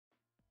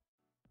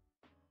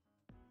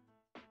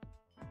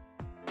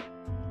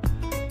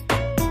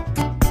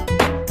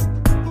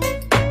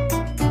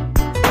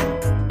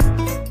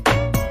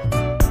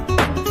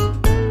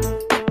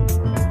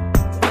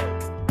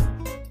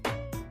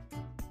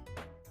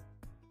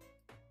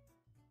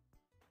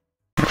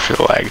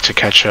for the lag to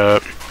catch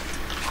up.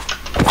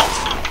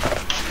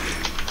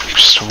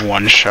 Just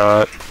one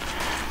shot.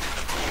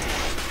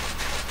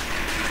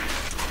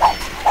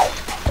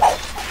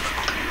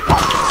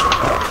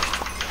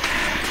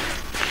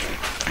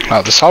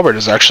 Wow, this halberd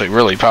is actually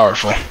really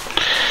powerful.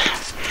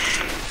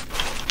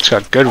 It's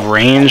got good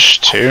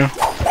range too.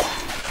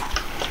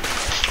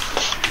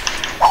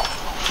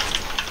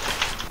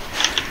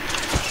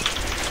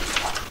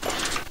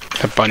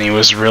 That bunny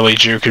was really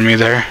juking me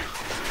there.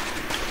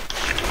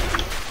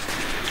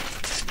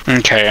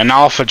 Okay, an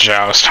alpha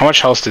joust. How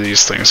much health do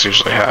these things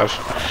usually have?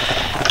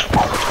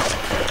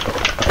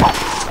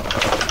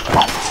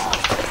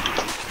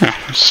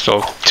 Yeah,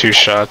 still 2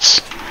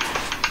 shots.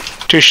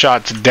 2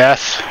 shots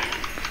death.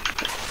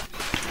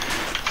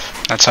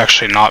 That's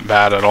actually not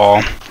bad at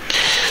all.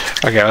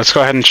 Okay, let's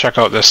go ahead and check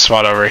out this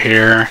spot over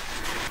here.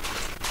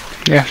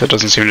 Yeah, that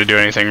doesn't seem to do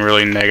anything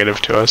really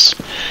negative to us.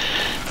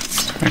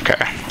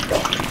 Okay.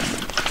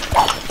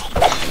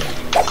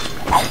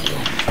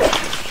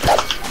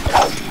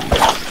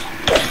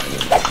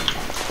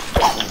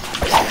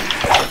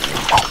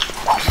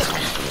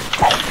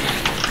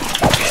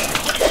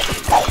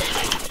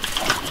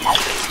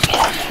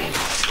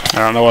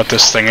 I don't know what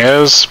this thing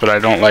is, but I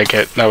don't like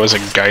it. That was a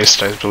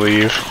Geist, I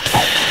believe.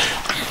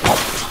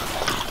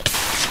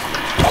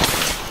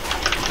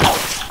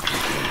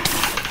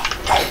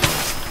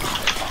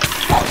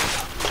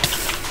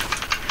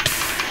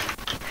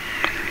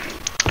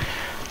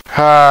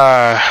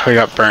 We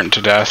got burnt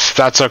to death.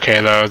 That's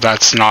okay though.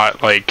 That's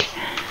not like...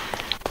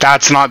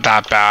 That's not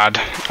that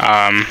bad.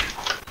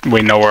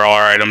 We know where all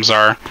our items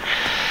are.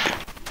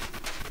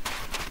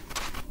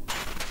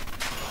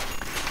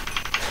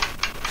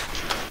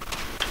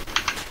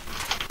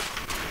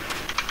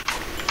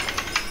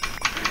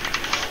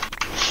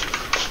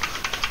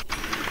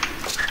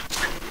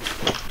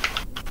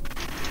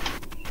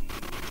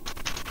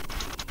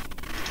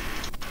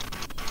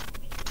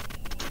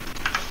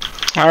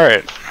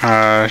 Alright,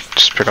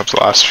 just pick up the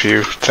last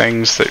few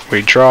things that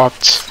we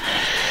dropped.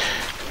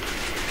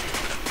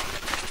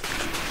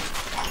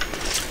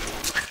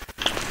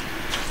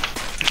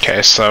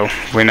 Okay, so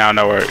we now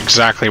know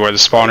exactly where the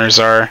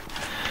spawners are.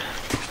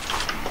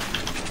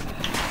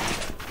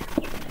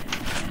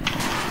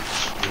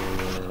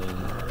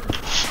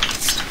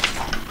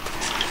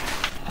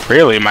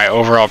 Really, my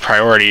overall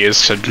priority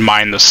is to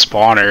mine the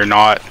spawner,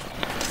 not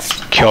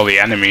kill the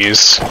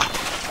enemies.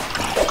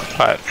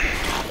 But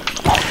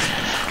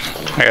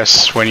I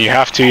guess when you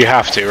have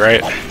to,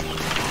 right?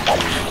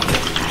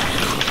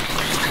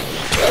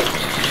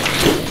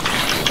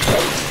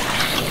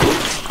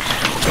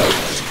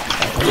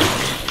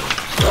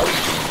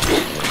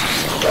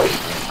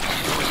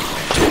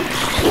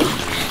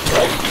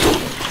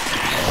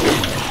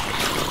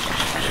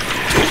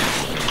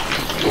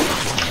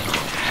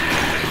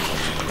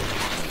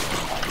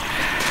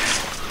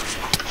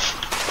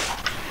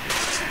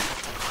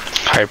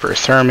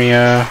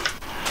 Hyperthermia.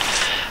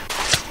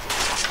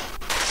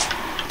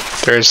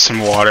 There's some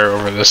water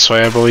over this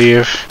way, I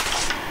believe.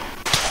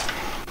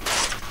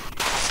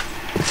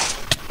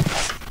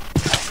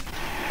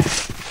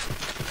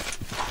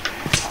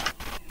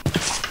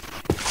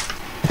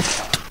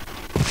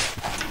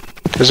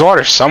 There's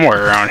water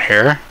somewhere around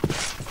here.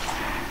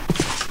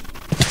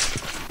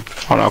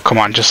 Oh no, come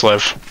on, just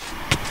live.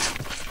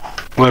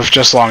 Live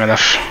just long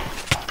enough.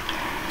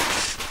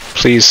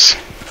 Please.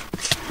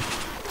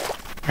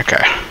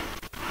 Okay.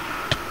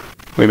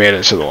 We made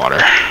it to the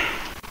water.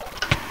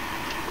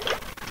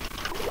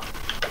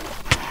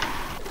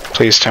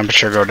 Please,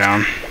 temperature go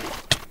down.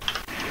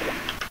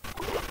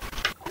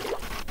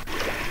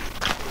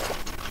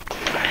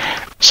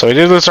 So we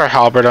did lose our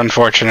halberd,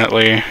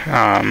 unfortunately.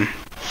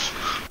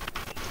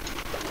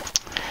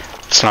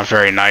 It's not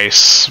very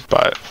nice,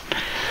 but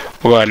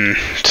we'll go ahead and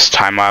just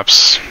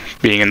time-lapse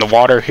being in the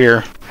water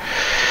here.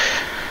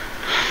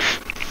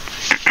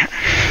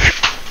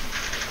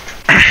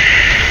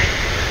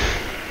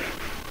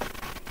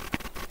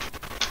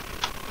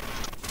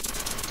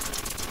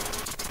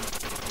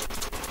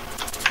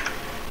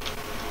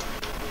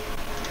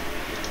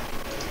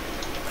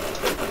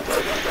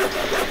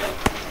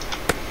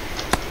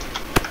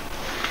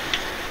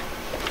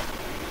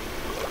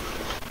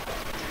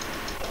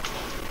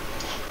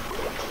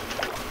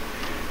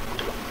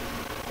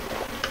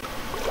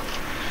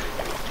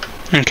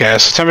 Okay,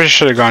 so temperature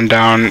should have gone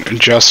down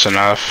just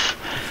enough.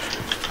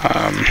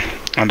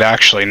 And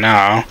actually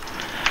now,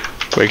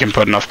 we can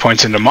put enough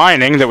points into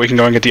mining that we can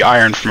go and get the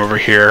iron from over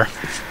here.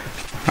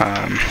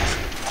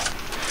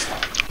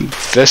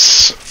 This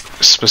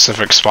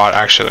specific spot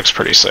actually looks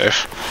pretty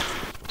safe.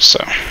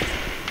 So.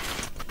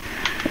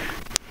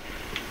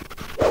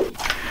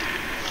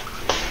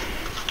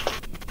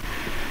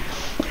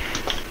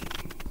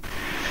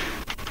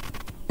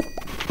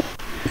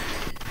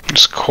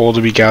 There's coal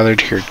to be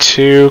gathered here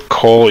too.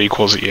 Coal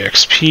equals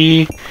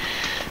EXP.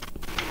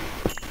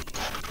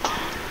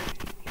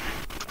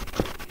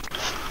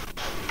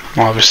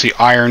 Obviously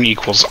iron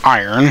equals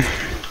iron.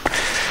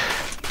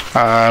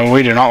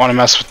 We do not want to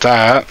mess with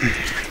that.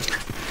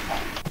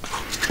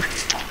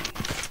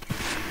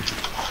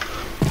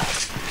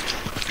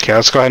 Okay,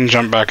 let's go ahead and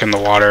jump back in the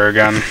water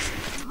again.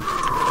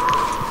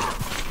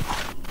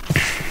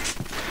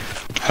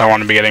 I don't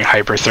want to be getting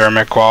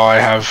hyperthermic while I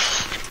have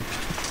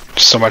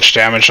so much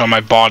damage on my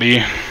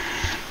body.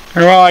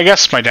 Well, I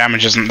guess my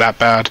damage isn't that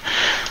bad.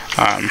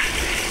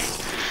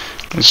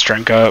 Let's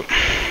drink up.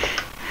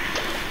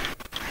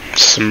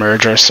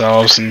 Submerge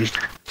ourselves and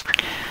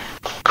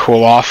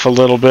cool off a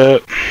little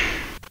bit.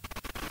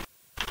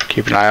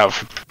 Keep an eye out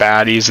for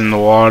baddies in the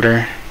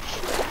water.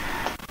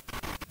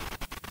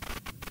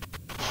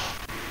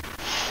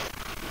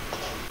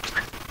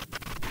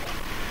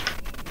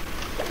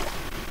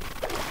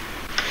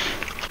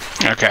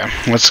 Okay,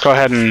 let's go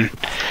ahead and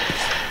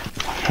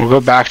we'll go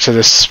back to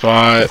this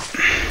spot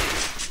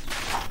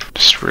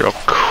just real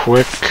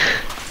quick.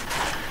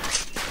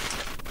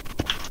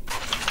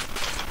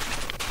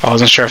 I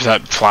wasn't sure if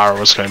that flower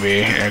was going to be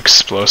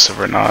explosive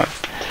or not.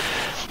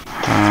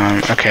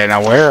 Okay,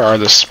 now where are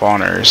the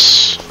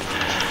spawners?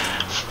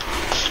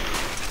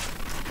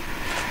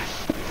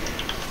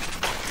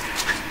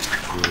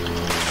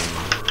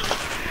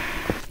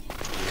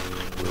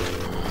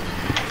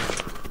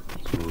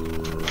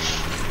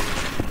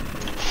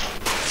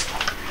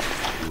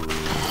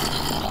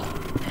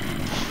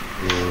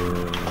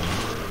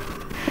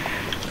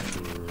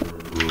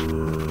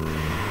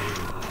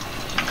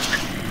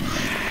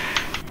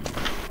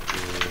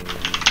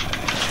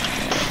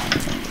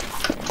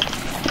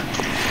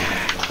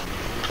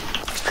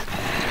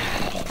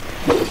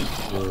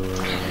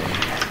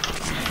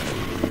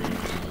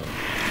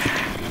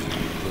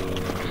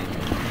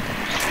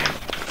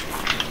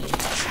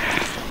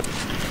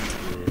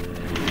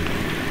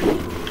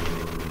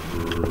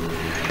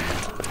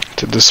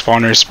 Did the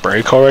spawners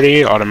break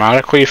already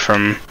automatically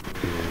from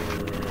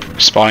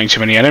spawning too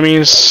many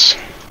enemies?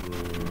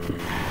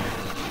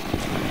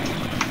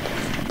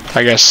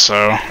 I guess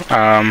so.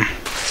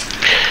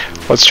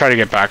 Let's try to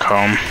get back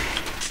home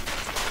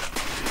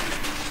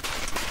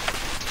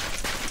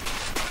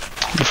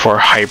before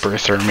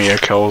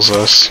hyperthermia kills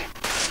us.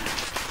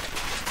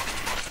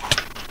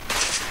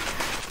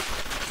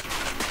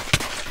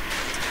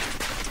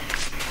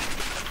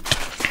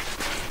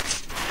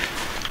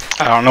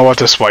 I don't know what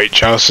this white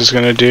joust is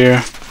gonna do.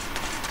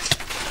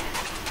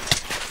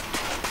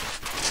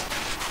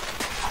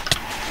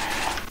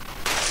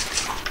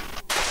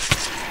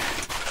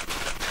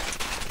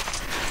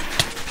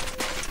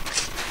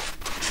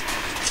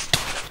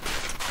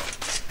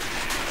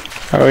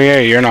 Oh yeah,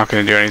 you're not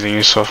gonna do anything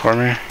useful for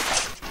me.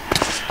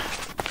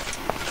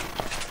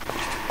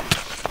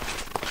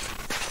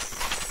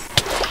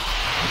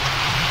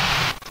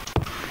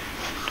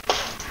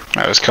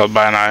 I was killed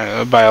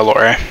by a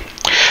lorry.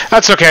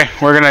 That's okay.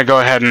 We're gonna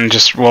go ahead and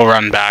we'll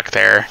run back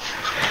there.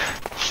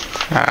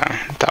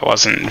 That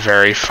wasn't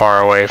very far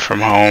away from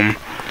home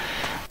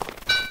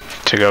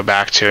to go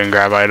back to and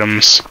grab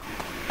items.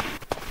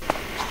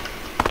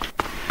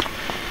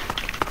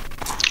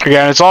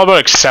 Again, it's all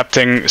about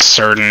accepting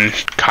certain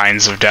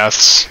kinds of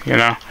deaths, you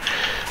know?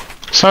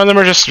 Some of them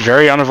are just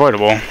very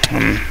unavoidable,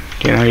 and,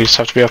 you know, you just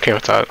have to be okay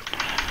with that.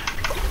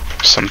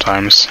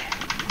 Sometimes.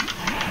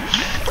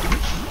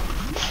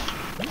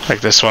 Like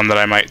this one that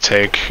I might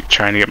take,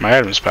 trying to get my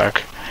items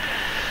back.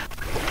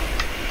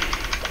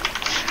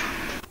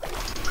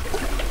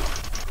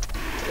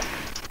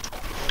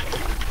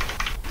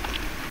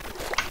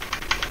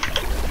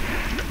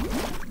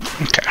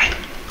 Okay.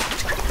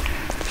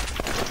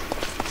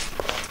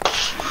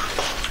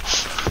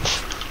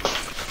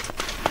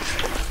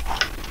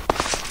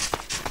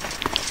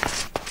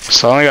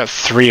 So I only got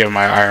 3 of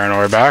my iron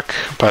ore back,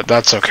 but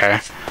that's okay.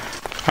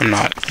 I'm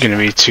not gonna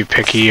be too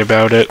picky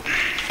about it.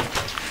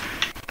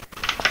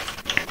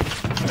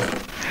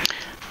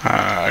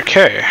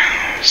 Okay,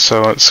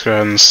 so let's go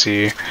ahead and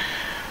see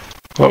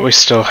what we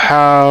still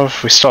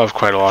have. We still have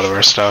quite a lot of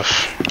our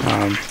stuff.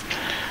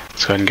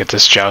 Let's go ahead and get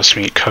this joust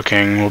meat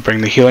cooking. We'll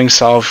bring the healing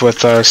salve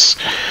with us.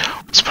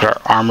 Let's put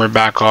our armor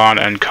back on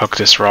and cook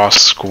this raw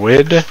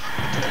squid. And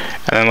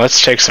then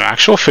let's take some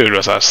actual food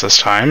with us this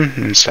time,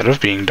 instead of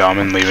being dumb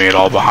and leaving it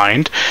all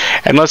behind.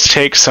 And let's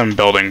take some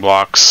building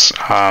blocks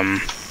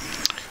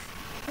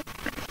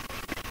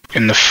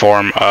in the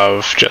form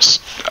of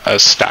just a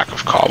stack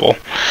of cobble.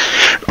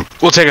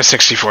 We'll take a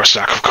 64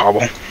 stack of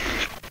cobble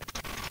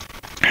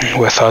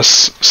with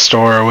us,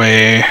 store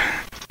away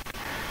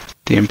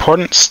the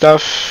important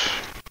stuff,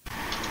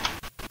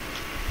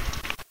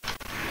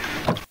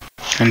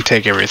 and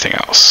take everything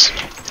else.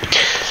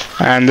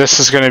 And this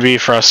is going to be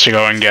for us to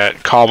go and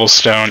get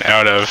cobblestone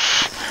out of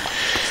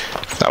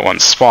that one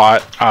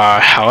spot.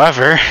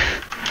 However,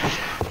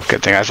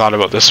 good thing I thought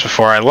about this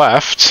before I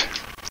left.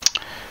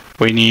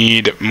 We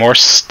need more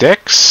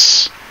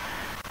sticks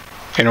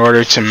in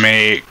order to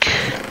make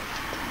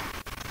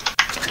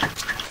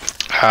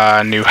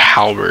a new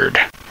halberd,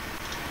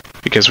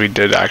 because we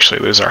did actually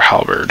lose our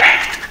halberd.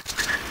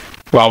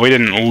 Well, we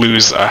didn't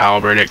lose a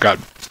halberd, it got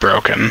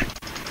broken.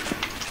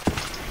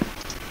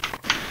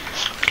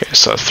 Okay,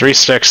 so 3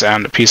 sticks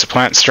and a piece of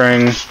plant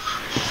string,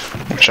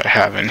 which I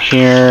have in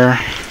here.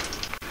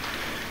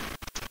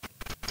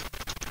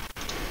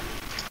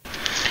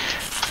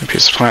 A piece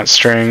piece of plant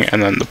string,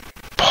 and then the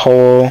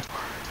pole,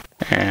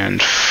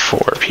 and 4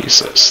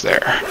 pieces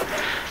there.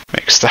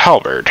 Makes the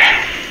halberd.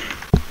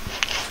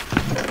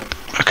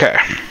 Okay.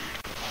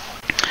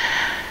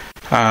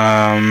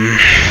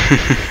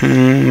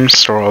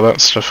 Store all that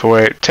stuff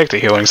away. Take the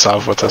healing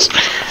salve with us,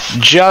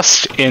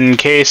 just in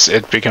case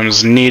it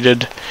becomes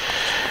needed.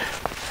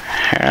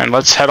 And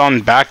let's head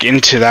on back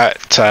into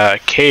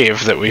that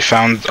cave that we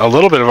found a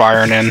little bit of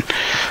iron in.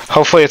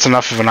 Hopefully it's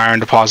enough of an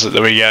iron deposit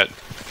that we get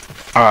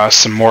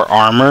some more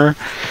armor.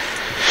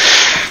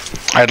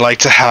 I'd like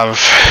to have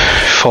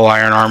full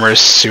iron armor as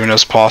soon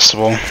as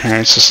possible.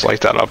 Let's just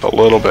light that up a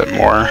little bit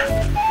more.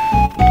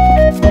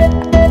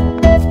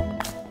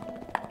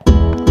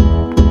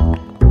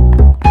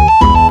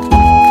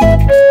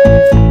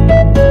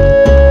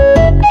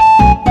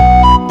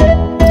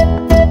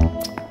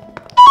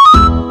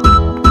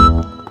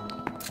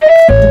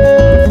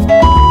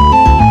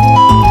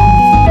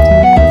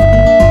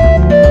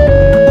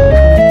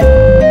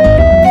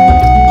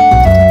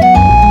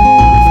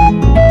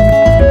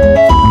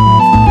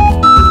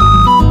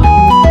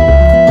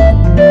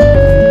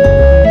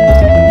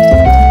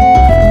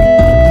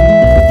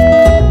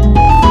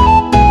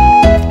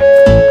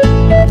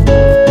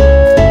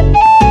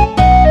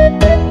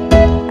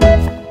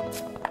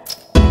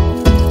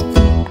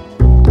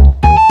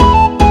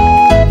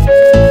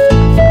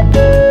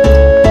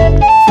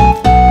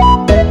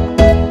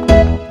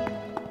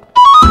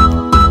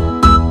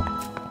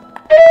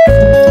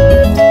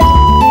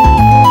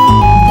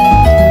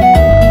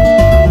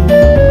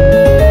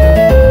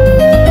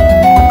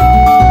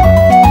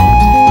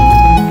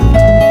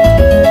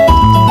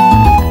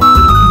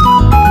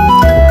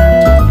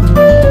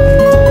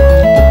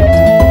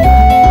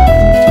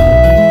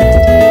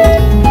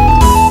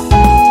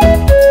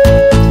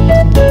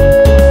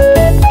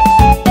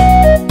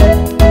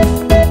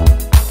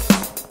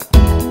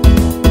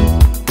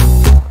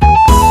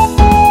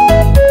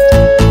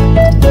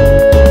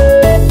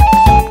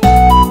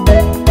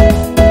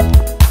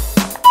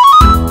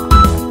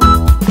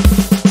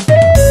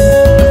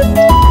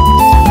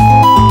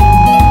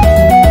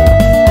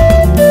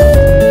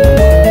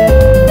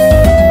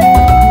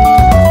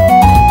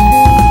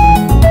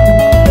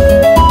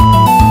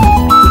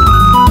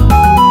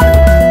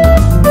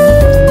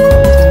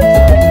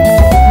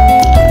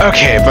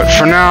 Okay, but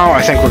for now,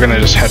 I think we're gonna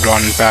just head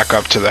on back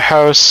up to the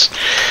house,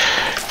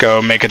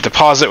 go make a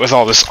deposit with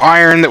all this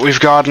iron that we've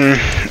gotten,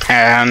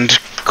 and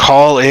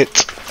call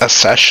it a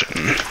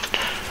session.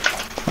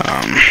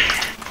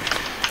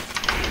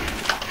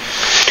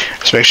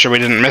 Let's make sure we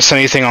didn't miss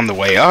anything on the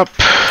way up.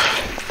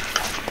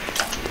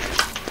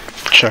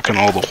 Checking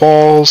all the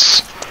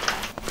walls.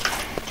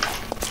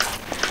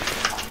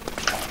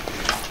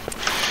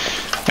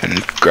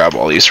 And grab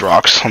all these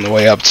rocks on the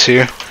way up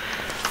too.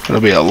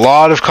 There'll be a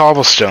lot of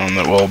cobblestone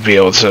that we'll be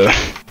able to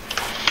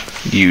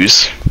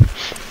use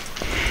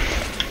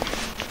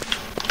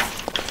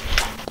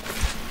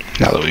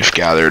now that we've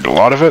gathered a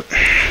lot of it.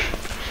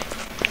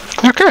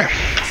 Okay.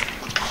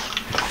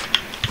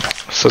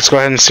 So let's go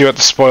ahead and see what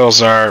the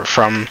spoils are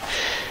from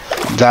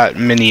that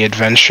mini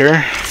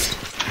adventure.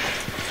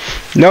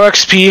 No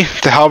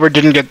XP. The halberd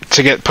didn't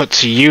get put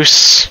to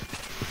use,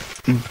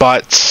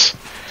 but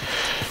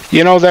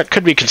you know, that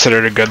could be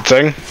considered a good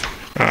thing.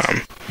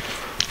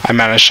 I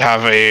managed to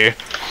have a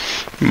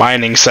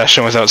mining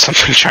session without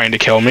something trying to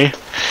kill me.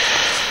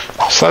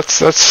 So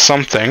that's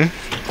something,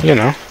 you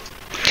know.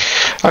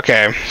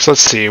 Okay, so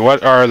let's see.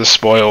 What are the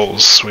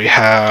spoils? We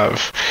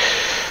have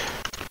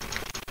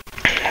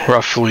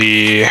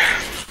roughly...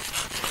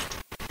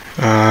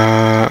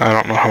 I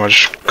don't know how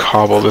much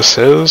cobble this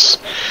is.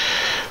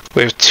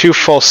 We have 2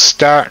 full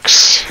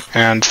stacks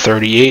and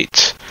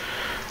 38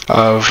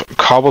 of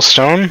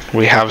cobblestone.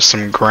 We have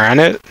some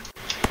granite.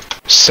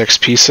 6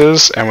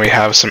 pieces, and we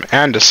have some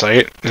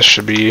andesite. This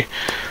should be a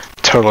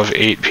total of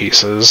 8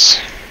 pieces.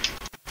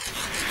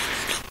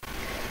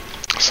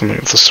 Something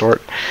of the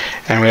sort.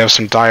 And we have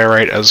some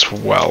diorite as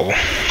well.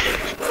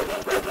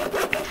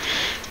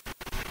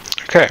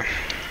 Okay.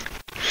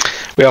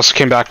 We also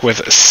came back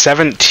with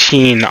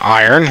 17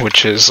 iron,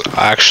 which is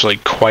actually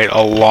quite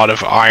a lot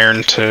of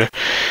iron to,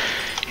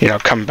 you know,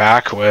 come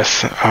back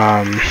with.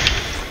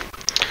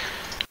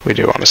 We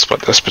do want to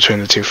split this between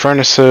the 2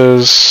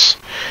 furnaces.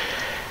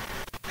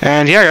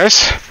 And yeah,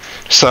 guys,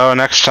 so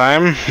next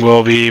time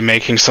we'll be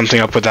making something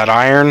up with that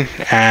iron,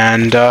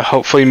 and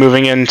hopefully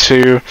moving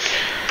into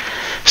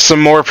some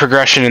more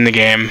progression in the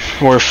game.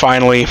 We're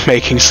finally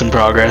making some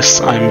progress.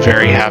 I'm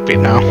very happy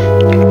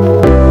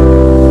now.